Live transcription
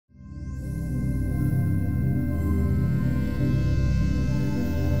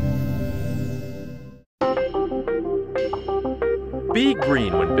Be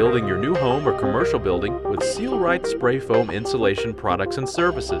green when building your new home or commercial building with Seal-Rite spray foam insulation products and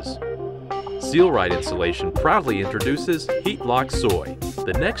services. Seal-Rite Insulation proudly introduces Heat-Lock Soy,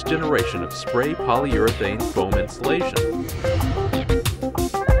 the next generation of spray polyurethane foam insulation.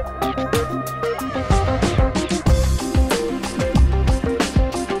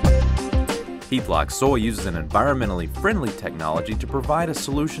 Heat-Lock Soy uses an environmentally friendly technology to provide a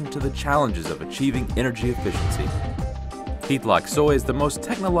solution to the challenges of achieving energy efficiency. Heat-Lock Soy is the most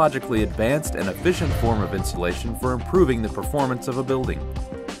technologically advanced and efficient form of insulation for improving the performance of a building.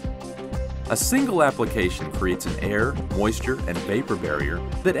 A single application creates an air, moisture, and vapor barrier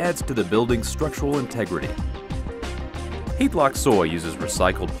that adds to the building's structural integrity. Heat-Lock Soy uses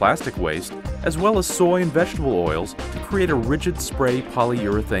recycled plastic waste as well as soy and vegetable oils to create a rigid spray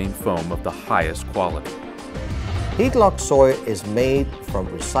polyurethane foam of the highest quality. Heat-Lock Soy is made from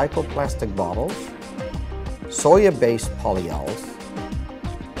recycled plastic bottles, soya-based polyols,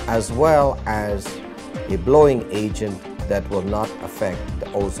 as well as a blowing agent that will not affect the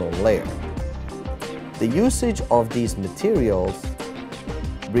ozone layer. The usage of these materials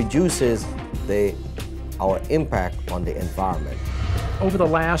reduces our impact on the environment. Over the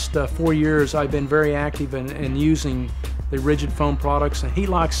last 4 years, I've been very active in using the rigid foam products. And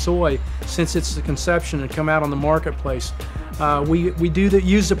Heat-Lock Soy, since its conception and come out on the marketplace, we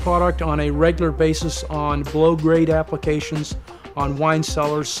use the product on a regular basis on below-grade applications, on wine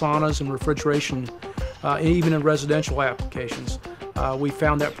cellars, saunas, and refrigeration, even in residential applications. We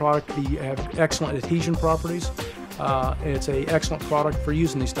found that product to have excellent adhesion properties. It's an excellent product for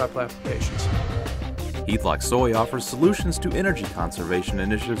using these type of applications. Heat-Lock Soy offers solutions to energy conservation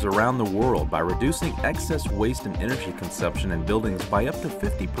initiatives around the world by reducing excess waste and energy consumption in buildings by up to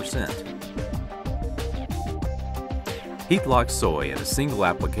 50%. Heat-Lock Soy in a single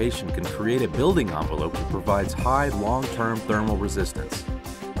application can create a building envelope that provides high long-term thermal resistance,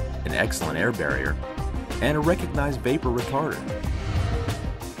 an excellent air barrier, and a recognized vapor retarder.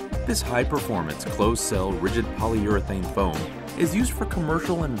 This high-performance closed-cell rigid polyurethane foam is used for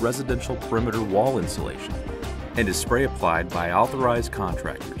commercial and residential perimeter wall insulation and is spray applied by authorized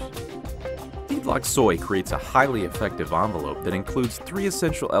contractors. Heat-Lock Soy creates a highly effective envelope that includes 3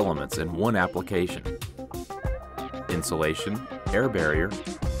 essential elements in one application: insulation, air barrier,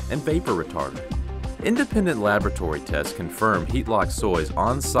 and vapor retarder. Independent laboratory tests confirm Heat-Lock Soy's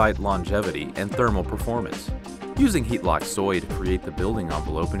on-site longevity and thermal performance. Using Heat-Lock Soy to create the building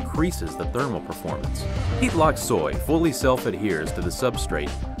envelope increases the thermal performance. Heat-Lock Soy fully self-adheres to the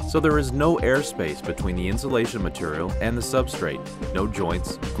substrate, so there is no airspace between the insulation material and the substrate, no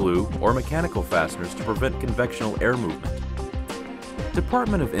joints, glue, or mechanical fasteners to prevent convectional air movement.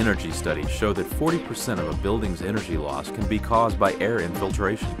 Department of Energy studies show that 40% of a building's energy loss can be caused by air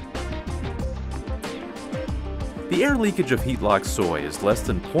infiltration. The air leakage of Heat-Lock Soy is less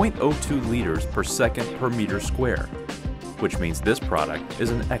than 0.02 liters per second per meter square, which means this product is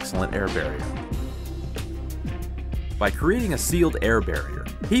an excellent air barrier. By creating a sealed air barrier,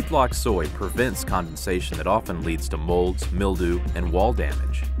 Heat-Lock Soy prevents condensation that often leads to molds, mildew, and wall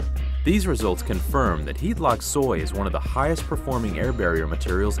damage. These results confirm that Heat-Lock Soy is one of the highest performing air barrier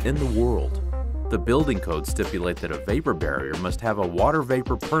materials in the world. The building codes stipulate that a vapor barrier must have a water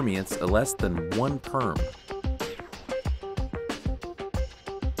vapor permeance of less than 1 perm.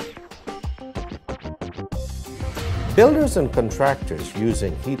 Builders and contractors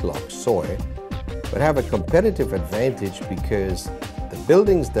using Heat-Lock Soy would have a competitive advantage because the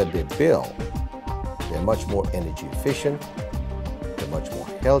buildings that they build, they're much more energy efficient, they're much more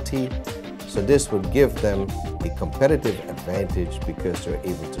healthy, so this would give them a competitive advantage because they're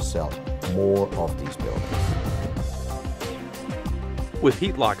able to sell more of these buildings. With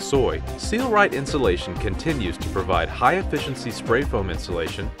Heat-Lock Soy, Seal-Rite Insulation continues to provide high-efficiency spray foam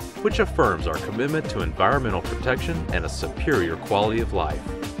insulation, which affirms our commitment to environmental protection and a superior quality of life.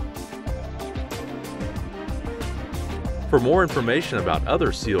 For more information about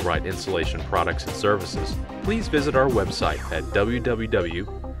other Seal-Rite insulation products and services, please visit our website at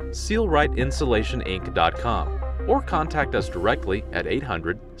www.sealriteinsulationinc.com or contact us directly at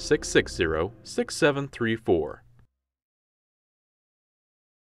 800-660-6734.